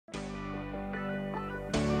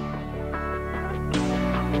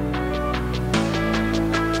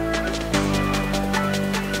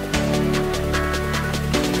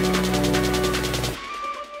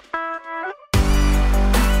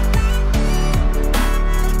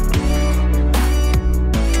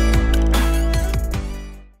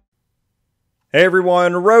Hey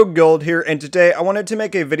everyone, Rogue Gold here, and today I wanted to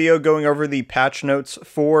make a video going over the patch notes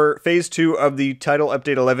for Phase 2 of the Title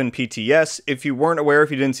Update 11 PTS. If you weren't aware,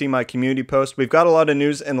 if you didn't see my community post, we've got a lot of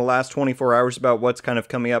news in the last 24 hours about what's kind of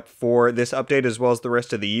coming up for this update as well as the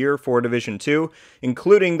rest of the year for Division 2,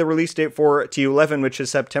 including the release date for TU11, which is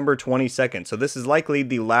September 22nd. So this is likely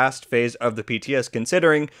the last phase of the PTS,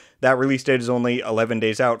 considering that release date is only 11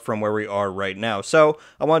 days out from where we are right now. So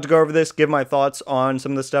I wanted to go over this, give my thoughts on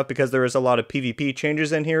some of the stuff because there is a lot of PvP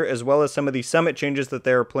changes in here, as well as some of the summit changes that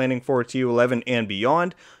they're planning for TU11 and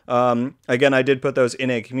beyond. Again, I did put those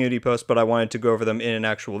in a community post, but I wanted to go over them in an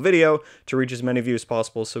actual video to reach as many of you as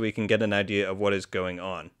possible so we can get an idea of what is going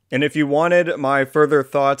on. And if you wanted my further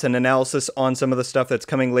thoughts and analysis on some of the stuff that's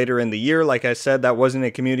coming later in the year, like I said, that wasn't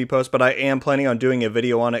a community post, but I am planning on doing a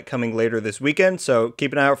video on it coming later this weekend, so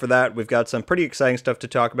keep an eye out for that. We've got some pretty exciting stuff to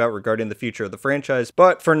talk about regarding the future of the franchise,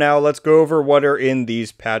 but for now, let's go over what are in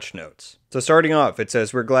these patch notes. So starting off, it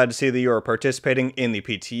says, we're glad to see that you are participating in the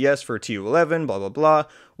PTS for TU11, blah, blah, blah.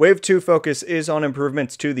 Wave 2 focus is on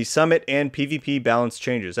improvements to the summit and PvP balance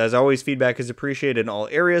changes. As always, feedback is appreciated in all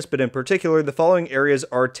areas, but in particular, the following areas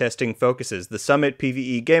are testing focuses: the summit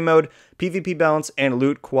PvE game mode, PvP balance, and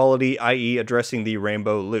loot quality, i.e. addressing the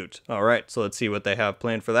rainbow loot. Alright, so let's see what they have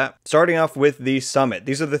planned for that. Starting off with the summit.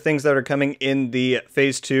 These are the things that are coming in the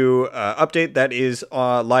Phase 2 update that is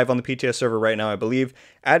live on the PTS server right now, I believe.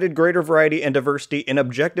 Added greater variety and diversity in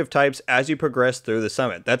objective types as you progress through the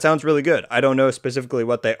summit. That sounds really good. I don't know specifically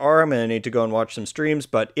what they are. I'm going to need to go and watch some streams,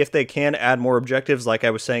 but if they can add more objectives, like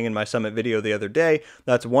I was saying in my summit video the other day,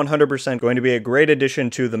 that's 100% going to be a great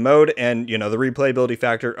addition to the mode and, you know, the replayability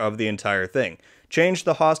factor of the entire thing. Change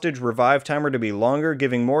the hostage revive timer to be longer,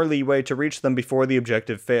 giving more leeway to reach them before the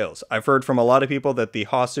objective fails. I've heard from a lot of people that the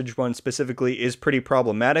hostage one specifically is pretty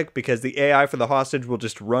problematic because the AI for the hostage will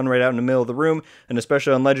just run right out in the middle of the room, and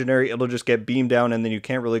especially on Legendary, it'll just get beamed down and then you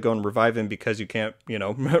can't really go and revive him because you can't, you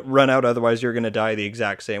know, run out, otherwise you're going to die the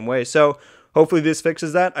exact same way. So hopefully this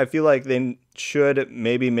fixes that. I feel like they should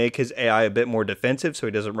maybe make his AI a bit more defensive so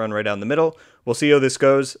he doesn't run right down the middle. We'll see how this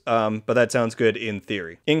goes, but that sounds good in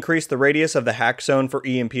theory. Increase the radius of the hack zone for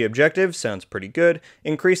EMP objectives. Sounds pretty good.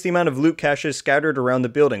 Increase the amount of loot caches scattered around the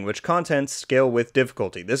building, which contents scale with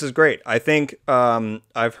difficulty. This is great. I think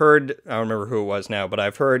I've heard, I don't remember who it was now, but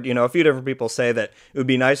I've heard, you know, a few different people say that it would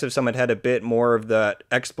be nice if someone had a bit more of the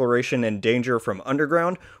exploration and danger from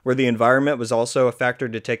underground, where the environment was also a factor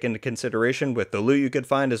to take into consideration with the loot you could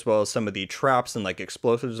find, as well as some of the traps and like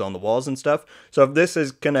explosives on the walls and stuff. So if this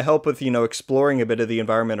is going to help with, you know, exploring a bit of the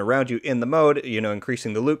environment around you in the mode, you know,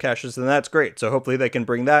 increasing the loot caches, then that's great. So hopefully they can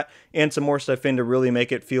bring that and some more stuff in to really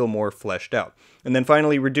make it feel more fleshed out. And then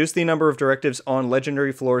finally, reduce the number of directives on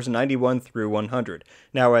legendary floors 91 through 100.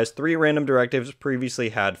 Now, as 3 random directives, previously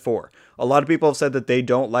had 4. A lot of people have said that they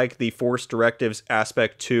don't like the forced directives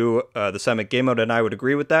aspect to the summit game mode, and I would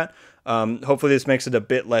agree with that. Hopefully this makes it a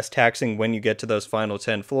bit less taxing when you get to those final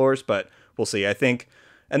 10 floors, but we'll see. I think,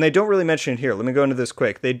 and they don't really mention it here. Let me go into this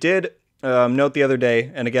quick. They did note the other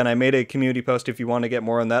day, and again, I made a community post if you want to get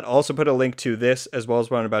more on that. I'll also put a link to this as well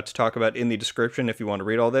as what I'm about to talk about in the description if you want to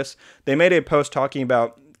read all this. They made a post talking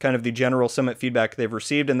about kind of the general summit feedback they've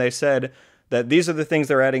received, and they said that these are the things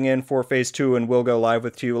they're adding in for Phase 2 and will go live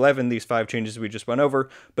with TU11, these 5 changes we just went over.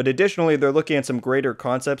 But additionally, they're looking at some greater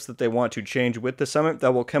concepts that they want to change with the summit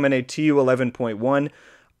that will come in a TU11.1.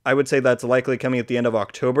 I would say that's likely coming at the end of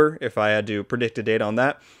October if I had to predict a date on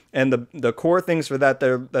that. And the core things for that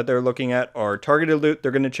they're looking at are targeted loot.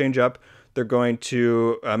 They're going to change up. They're going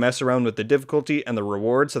to mess around with the difficulty and the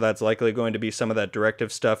reward. So that's likely going to be some of that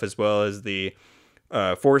directive stuff, as well as the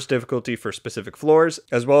forced difficulty for specific floors,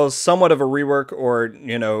 as well as somewhat of a rework or,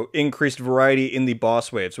 you know, increased variety in the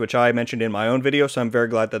boss waves, which I mentioned in my own video, so I'm very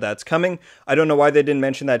glad that that's coming. I don't know why they didn't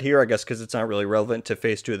mention that here, I guess because it's not really relevant to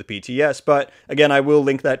Phase 2 of the PTS, but again, I will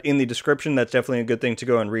link that in the description. That's definitely a good thing to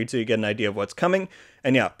go and read so you get an idea of what's coming.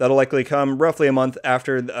 And yeah, that'll likely come roughly a month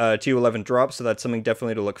after TU11 drops, so that's something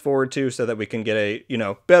definitely to look forward to so that we can get a, you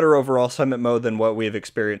know, better overall summit mode than what we've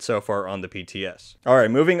experienced so far on the PTS. Alright,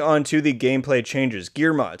 moving on to the gameplay changes.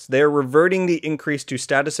 Gear mods. They are reverting the increase to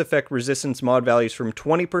status effect resistance mod values from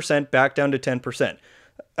 20% back down to 10%.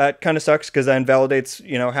 That kind of sucks because that invalidates,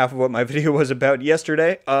 you know, half of what my video was about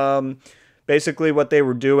yesterday. Basically what they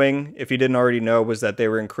were doing, if you didn't already know, was that they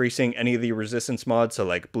were increasing any of the resistance mods, so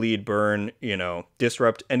like bleed, burn, you know,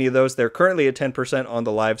 disrupt, any of those. They're currently at 10% on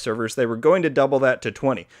the live servers. They were going to double that to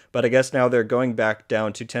 20, but I guess now they're going back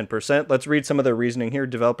down to 10%. Let's read some of their reasoning here.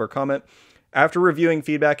 Developer comment. After reviewing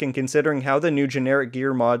feedback and considering how the new generic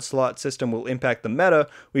gear mod slot system will impact the meta,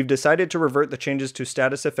 we've decided to revert the changes to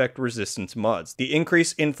status effect resistance mods. The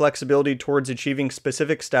increase in flexibility towards achieving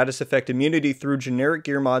specific status effect immunity through generic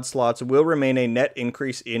gear mod slots will remain a net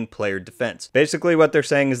increase in player defense. Basically what they're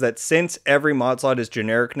saying is that since every mod slot is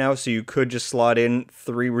generic now, so you could just slot in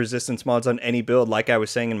 3 resistance mods on any build like I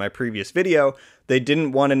was saying in my previous video, they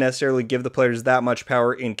didn't want to necessarily give the players that much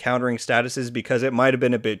power in countering statuses because it might have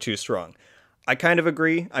been a bit too strong. I kind of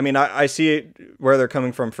agree. I mean, I see it where they're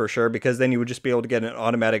coming from for sure, because then you would just be able to get an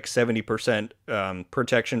automatic 70%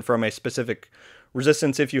 protection from a specific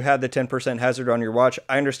resistance if you had the 10% hazard on your watch.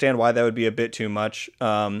 I understand why that would be a bit too much.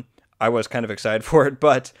 I was kind of excited for it,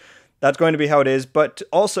 but that's going to be how it is. But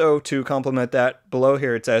also, to complement that, below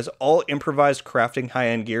here it says, all improvised crafting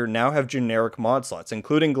high-end gear now have generic mod slots,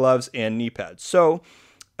 including gloves and knee pads. So,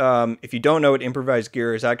 if you don't know what improvised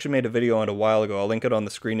gear is, I actually made a video on it a while ago. I'll link it on the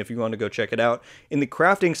screen if you want to go check it out. In the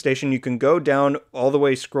crafting station, you can go down all the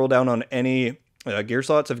way, scroll down on any gear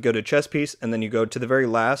slots. If you go to chest piece, and then you go to the very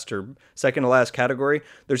last or second to last category,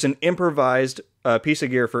 there's an improvised piece of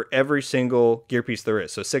gear for every single gear piece there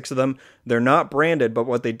is. So 6 of them. They're not branded, but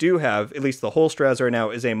what they do have, at least the holster has right now,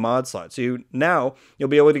 is a mod slot. So you'll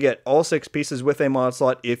be able to get all 6 pieces with a mod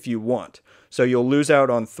slot if you want. So you'll lose out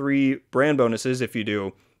on 3 brand bonuses if you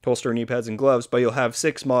do holster, knee pads, and gloves, but you'll have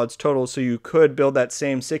 6 mods total, so you could build that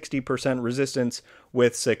same 60% resistance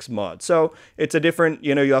with 6 mods. So it's a different,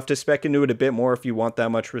 you have to spec into it a bit more if you want that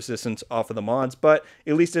much resistance off of the mods, but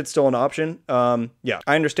at least it's still an option. Yeah,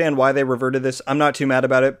 I understand why they reverted this. I'm not too mad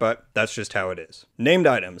about it, but that's just how it is. Named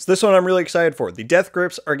items. This one I'm really excited for. The death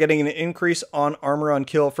grips are getting an increase on armor on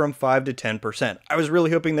kill from 5 to 10%. I was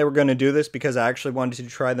really hoping they were going to do this because I actually wanted to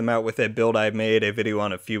try them out with a build I made a video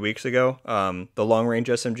on a few weeks ago, the long range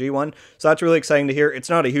SMG one. So that's really exciting to hear. It's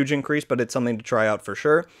not a huge increase, but it's something to try out for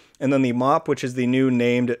sure. And then the MOP, which is the new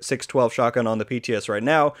named 612 shotgun on the PTS right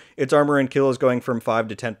now, its armor and kill is going from 5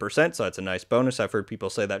 to 10%, so that's a nice bonus. I've heard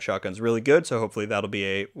people say that shotgun's really good, so hopefully that'll be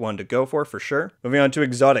a one to go for sure. Moving on to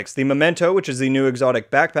exotics. The Memento, which is the new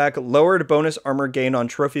exotic backpack, lowered bonus armor gain on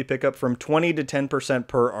trophy pickup from 20 to 10%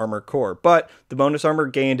 per armor core, but the bonus armor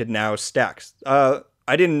gained now stacks.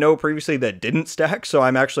 I didn't know previously that didn't stack, so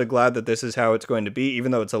I'm actually glad that this is how it's going to be,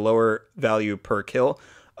 even though it's a lower value per kill.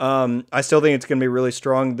 I still think it's going to be really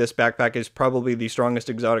strong. This backpack is probably the strongest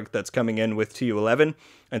exotic that's coming in with TU11,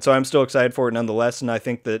 and so I'm still excited for it nonetheless, and I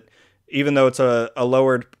think that even though it's a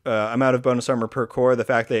lowered amount of bonus armor per core, the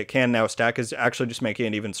fact that it can now stack is actually just making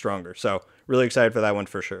it even stronger. So really excited for that one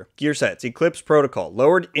for sure. Gear sets. Eclipse Protocol.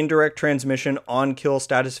 Lowered indirect transmission on kill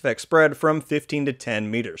status effect spread from 15 to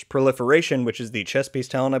 10 meters. Proliferation, which is the chest piece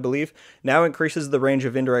talent I believe, now increases the range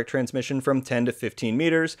of indirect transmission from 10 to 15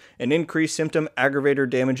 meters, and increased symptom aggravator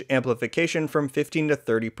damage amplification from 15 to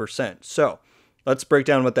 30%. So let's break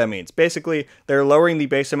down what that means. Basically, they're lowering the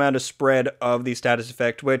base amount of spread of the status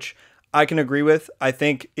effect, which I can agree with. I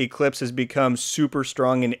think Eclipse has become super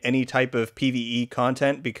strong in any type of PvE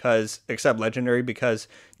content except Legendary, because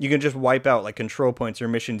you can just wipe out like control points or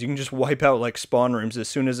missions. You can just wipe out like spawn rooms. As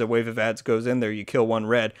soon as a wave of ads goes in there, you kill one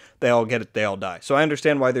red, they all get it, they all die. So I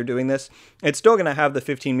understand why they're doing this. It's still going to have the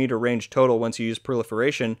 15 meter range total once you use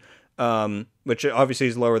Proliferation, which obviously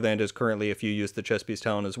is lower than it is currently if you use the chest piece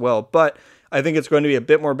talent as well. But I think it's going to be a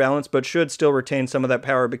bit more balanced, but should still retain some of that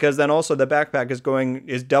power, because then also the backpack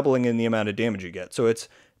is doubling in the amount of damage you get. So it's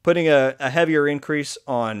putting a heavier increase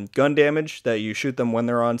on gun damage that you shoot them when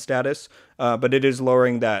they're on status, but it is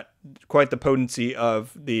lowering quite the potency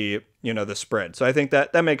of the spread. So I think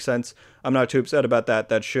that makes sense. I'm not too upset about that.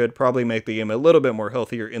 That should probably make the game a little bit more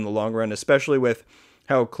healthier in the long run, especially with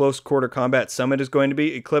how close quarter combat Summit is going to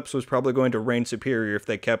be. Eclipse was probably going to reign superior if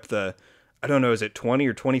they kept the, I don't know, is it 20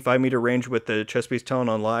 or 25 meter range with the chest piece talent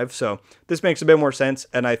on live? So this makes a bit more sense,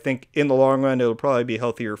 and I think in the long run it'll probably be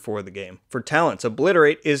healthier for the game. For talents,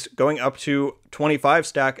 Obliterate is going up to 25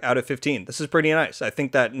 stack out of 15. This is pretty nice. I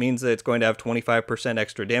think that means that it's going to have 25%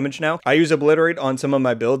 extra damage now. I use Obliterate on some of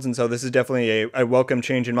my builds, and so this is definitely a welcome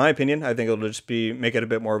change in my opinion. I think it'll just make it a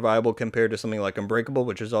bit more viable compared to something like Unbreakable,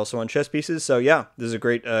 which is also on chest pieces. So yeah, this is a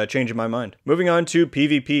great change in my mind. Moving on to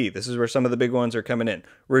PvP. This is where some of the big ones are coming in.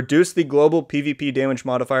 Reduce the global PvP damage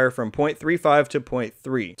modifier from 0.35 to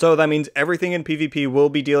 0.3. So that means everything in PvP will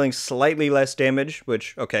be dealing slightly less damage,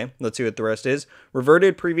 which, okay, let's see what the rest is.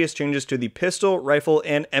 Reverted previous changes to the pistol, rifle,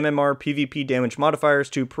 and MMR PvP damage modifiers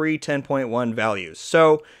to pre-10.1 values.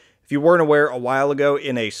 So if you weren't aware, a while ago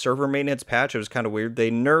in a server maintenance patch, it was kind of weird.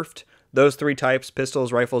 They nerfed those 3 types,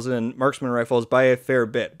 pistols, rifles, and marksman rifles, by a fair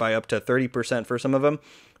bit, by up to 30% for some of them.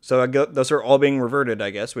 So those are all being reverted,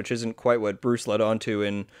 I guess, which isn't quite what Bruce led on to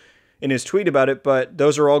in in his tweet about it, but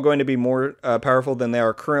those are all going to be more powerful than they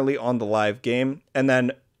are currently on the live game. And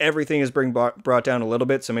then everything is being brought down a little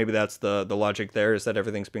bit, so maybe that's the logic there, is that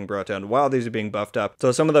everything's being brought down while these are being buffed up.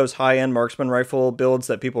 So some of those high-end marksman rifle builds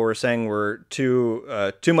that people were saying were too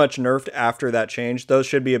much nerfed after that change, those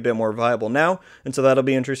should be a bit more viable now, and so that'll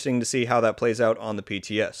be interesting to see how that plays out on the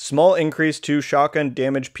PTS. Small increase to shotgun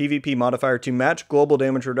damage PvP modifier to match global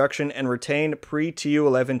damage reduction and retain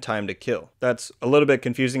pre-TU11 time to kill. That's a little bit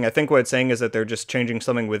confusing. I think what it's saying is that they're just changing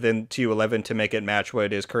something within TU11 to make it match what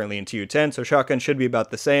it is currently in TU10, so shotgun should be about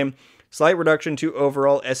the same. Slight reduction to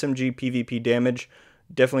overall SMG PvP damage,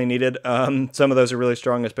 definitely needed. Some of those are really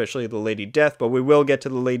strong, especially the Lady Death, but we will get to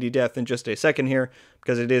the Lady Death in just a second here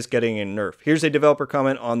because it is getting a nerf. Here's a developer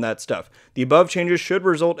comment on that stuff. The above changes should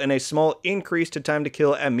result in a small increase to time to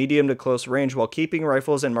kill at medium to close range while keeping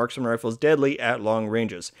rifles and marksman rifles deadly at long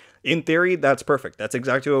ranges. In theory, that's perfect. That's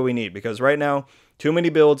exactly what we need, because right now, too many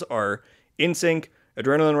builds are in sync,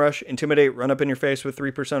 Adrenaline Rush, Intimidate, run up in your face with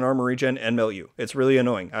 3% armor regen, and melt you. It's really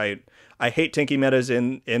annoying. I hate tanky metas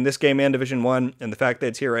in this game and Division 1, and the fact that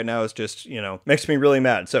it's here right now is just, makes me really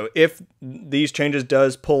mad. So if these changes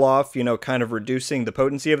does pull off, kind of reducing the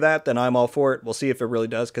potency of that, then I'm all for it. We'll see if it really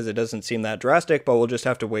does, because it doesn't seem that drastic, but we'll just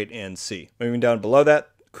have to wait and see. Moving down below that,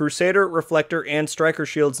 Crusader, Reflector, and Striker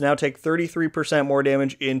shields now take 33% more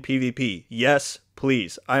damage in PvP. Yes,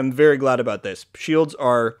 please. I'm very glad about this. Shields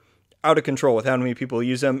are out of control with how many people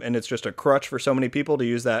use them, and it's just a crutch for so many people to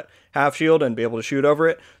use that half shield and be able to shoot over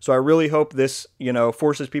it. So I really hope this,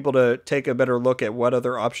 forces people to take a better look at what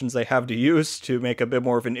other options they have to use to make a bit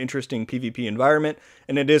more of an interesting PvP environment.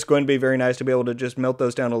 And it is going to be very nice to be able to just melt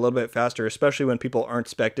those down a little bit faster, especially when people aren't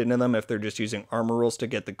spec'd into them if they're just using armor rolls to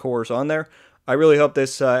get the cores on there. I really hope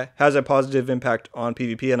this has a positive impact on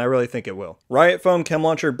PvP, and I really think it will. Riot Foam Chem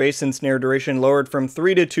Launcher base and snare duration lowered from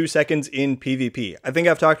 3 to 2 seconds in PvP. I think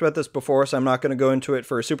I've talked about this before, so I'm not going to go into it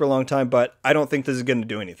for a super long time, but I don't think this is going to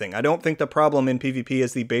do anything. I don't think the problem in PvP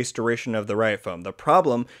is the base duration of the Riot Foam. The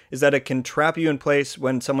problem is that it can trap you in place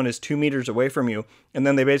when someone is 2 meters away from you, and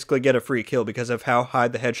then they basically get a free kill because of how high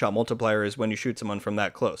the headshot multiplier is when you shoot someone from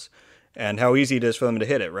that close, and how easy it is for them to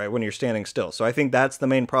hit it, right, when you're standing still. So I think that's the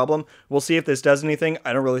main problem. We'll see if this does anything.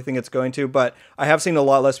 I don't really think it's going to, but I have seen a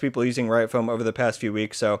lot less people using Riot Foam over the past few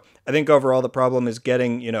weeks, so I think overall the problem is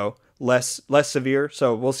getting, less severe,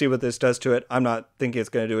 so we'll see what this does to it. I'm not thinking it's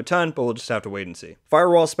going to do a ton, but we'll just have to wait and see.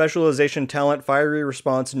 Firewall Specialization Talent Fiery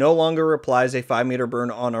Response no longer applies a 5-meter burn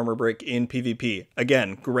on armor break in PvP.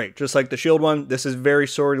 Again, great. Just like the shield one, this is very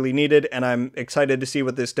sorely needed, and I'm excited to see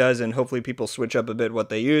what this does, and hopefully people switch up a bit what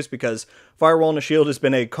they use, because Firewall and a shield has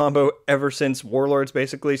been a combo ever since Warlords,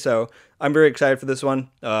 basically, so I'm very excited for this one.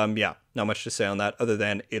 Yeah, not much to say on that other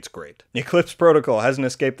than it's great. Eclipse Protocol hasn't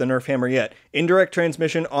escaped the nerf hammer yet. Indirect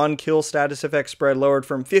transmission on kill status effect spread lowered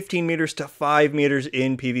from 15 meters to 5 meters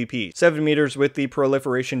in PvP. 7 meters with the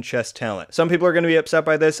proliferation chest talent. Some people are going to be upset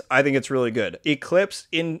by this. I think it's really good. Eclipse,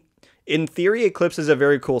 in theory, Eclipse is a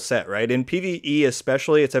very cool set, right? In PvE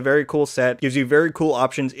especially, it's a very cool set. Gives you very cool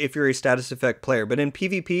options if you're a status effect player. But in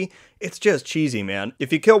PvP, it's just cheesy, man.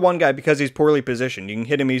 If you kill one guy because he's poorly positioned, you can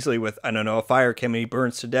hit him easily with, I don't know, a fire chem and he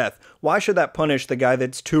burns to death. Why should that punish the guy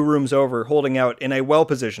that's 2 rooms over holding out in a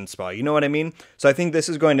well-positioned spot? You know what I mean? So I think this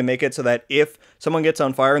is going to make it so that if someone gets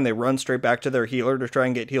on fire and they run straight back to their healer to try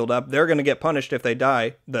and get healed up, they're going to get punished if they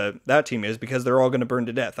die, that team is, because they're all going to burn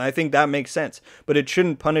to death. And I think that makes sense. But it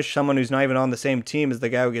shouldn't punish someone who's not even on the same team as the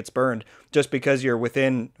guy who gets burned just because you're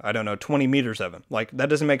within, I don't know, 20 meters of him. Like, that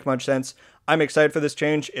doesn't make much sense. I'm excited for this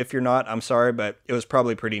change. If you're not, I'm sorry, but it was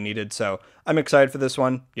probably pretty needed, so I'm excited for this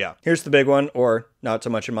one. Yeah. Here's the big one, or not so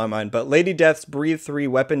much in my mind, but Lady Death's Breathe 3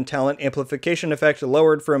 weapon talent amplification effect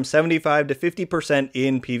lowered from 75 to 50%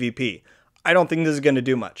 in PvP. I don't think this is going to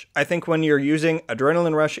do much. I think when you're using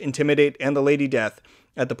Adrenaline Rush, Intimidate, and the Lady Death,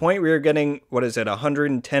 at the point where you're getting,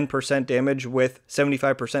 110% damage with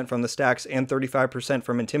 75% from the stacks and 35%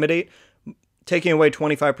 from Intimidate, taking away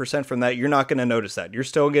 25% from that, you're not going to notice that. You're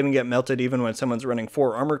still going to get melted even when someone's running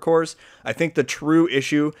 4 armor cores. I think the true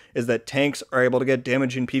issue is that tanks are able to get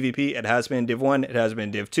damage in PvP. It has been in Div 1, it has been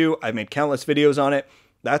in Div 2. I've made countless videos on it.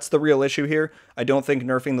 That's the real issue here. I don't think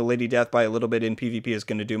nerfing the Lady Death by a little bit in PvP is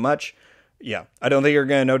going to do much. Yeah, I don't think you're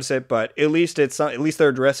going to notice it, but at least they're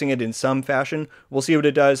addressing it in some fashion. We'll see what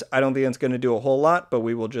it does. I don't think it's going to do a whole lot, but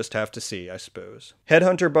we will just have to see, I suppose.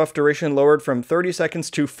 Headhunter buff duration lowered from 30 seconds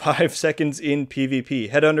to 5 seconds in PvP.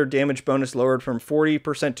 Headhunter damage bonus lowered from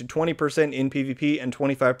 40% to 20% in PvP and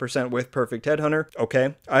 25% with Perfect Headhunter.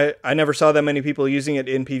 Okay, I never saw that many people using it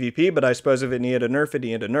in PvP, but I suppose if it needed a nerf, it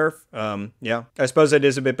needed a nerf. Yeah, I suppose it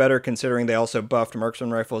is a bit better considering they also buffed marksman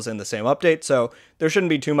rifles in the same update, so there shouldn't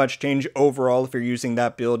be too much change overall overall, if you're using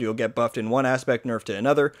that build, you'll get buffed in one aspect, nerfed to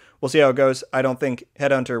another. We'll see how it goes. I don't think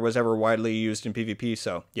Headhunter was ever widely used in PvP,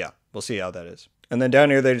 so yeah, we'll see how that is. And then down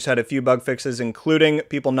here, they just had a few bug fixes, including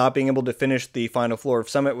people not being able to finish the final floor of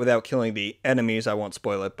Summit without killing the enemies. I won't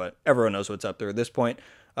spoil it, but everyone knows what's up there at this point.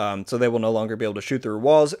 So they will no longer be able to shoot through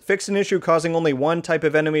walls. Fixed an issue causing only one type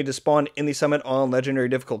of enemy to spawn in the Summit on Legendary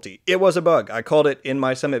difficulty. It was a bug. I called it in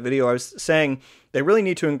my Summit video. I was saying they really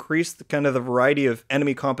need to increase the variety of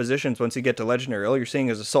enemy compositions once you get to Legendary. All you're seeing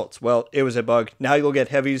is assaults. Well, it was a bug. Now you'll get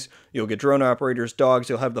heavies, you'll get drone operators, dogs,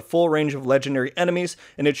 you'll have the full range of Legendary enemies,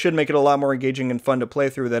 and it should make it a lot more engaging and fun to play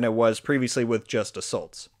through than it was previously with just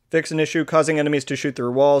assaults. Fix an issue causing enemies to shoot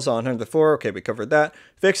through walls on 100th floor. Okay, we covered that.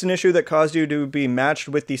 Fix an issue that caused you to be matched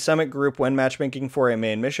with the Summit group when matchmaking for a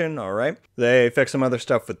main mission. Alright. They fixed some other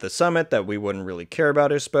stuff with the Summit that we wouldn't really care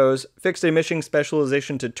about, I suppose. Fixed a mission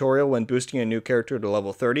specialization tutorial when boosting a new character to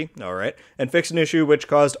level 30. Alright. And fixed an issue which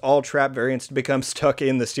caused all trap variants to become stuck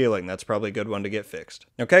in the ceiling. That's probably a good one to get fixed.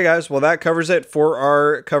 Okay, guys. Well, that covers it for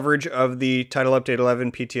our coverage of the Title Update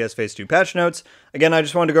 11 PTS Phase 2 patch notes. Again, I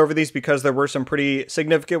just wanted to go over these because there were some pretty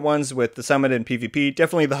significant ones with the Summit and PvP.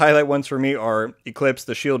 Definitely the highlight ones for me are Eclipse,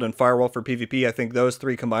 the Shield, and Firewall for PvP. I think those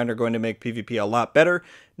three combined are going to make PvP a lot better.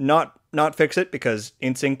 Not fix it because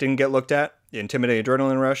Instinct didn't get looked at. Intimidate,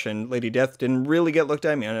 Adrenaline Rush, and Lady Death didn't really get looked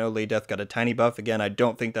at. I mean, I know Lady Death got a tiny buff. Again, I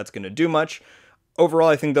don't think that's going to do much. Overall,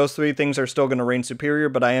 I think those three things are still going to reign superior,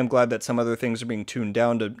 but I am glad that some other things are being tuned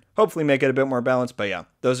down to hopefully make it a bit more balanced. But yeah,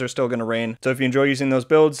 those are still going to reign. So if you enjoy using those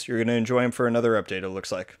builds, you're going to enjoy them for another update, it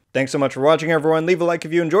looks like. Thanks so much for watching, everyone. Leave a like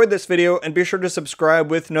if you enjoyed this video, and be sure to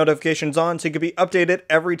subscribe with notifications on so you can be updated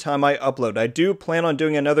every time I upload. I do plan on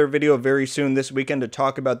doing another video very soon this weekend to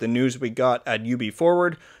talk about the news we got at UB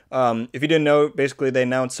Forward. If you didn't know, basically they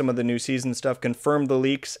announced some of the new season stuff, confirmed the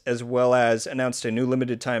leaks, as well as announced a new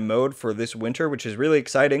limited time mode for this winter, which is really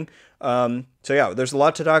exciting. So yeah, there's a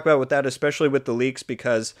lot to talk about with that, especially with the leaks,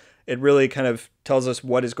 because it really kind of tells us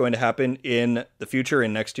what is going to happen in the future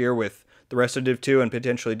and next year with the rest of Div 2 and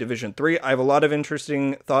potentially Division 3. I have a lot of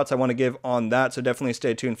interesting thoughts I want to give on that, so definitely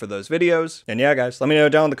stay tuned for those videos. And yeah, guys, let me know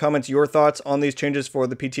down in the comments your thoughts on these changes for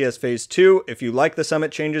the PTS Phase 2. If you like the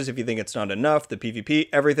Summit changes, if you think it's not enough, the PvP,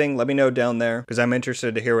 everything, let me know down there, because I'm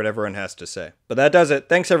interested to hear what everyone has to say. But that does it.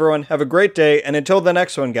 Thanks, everyone. Have a great day, and until the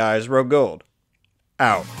next one, guys, Rogue Gold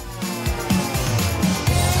out.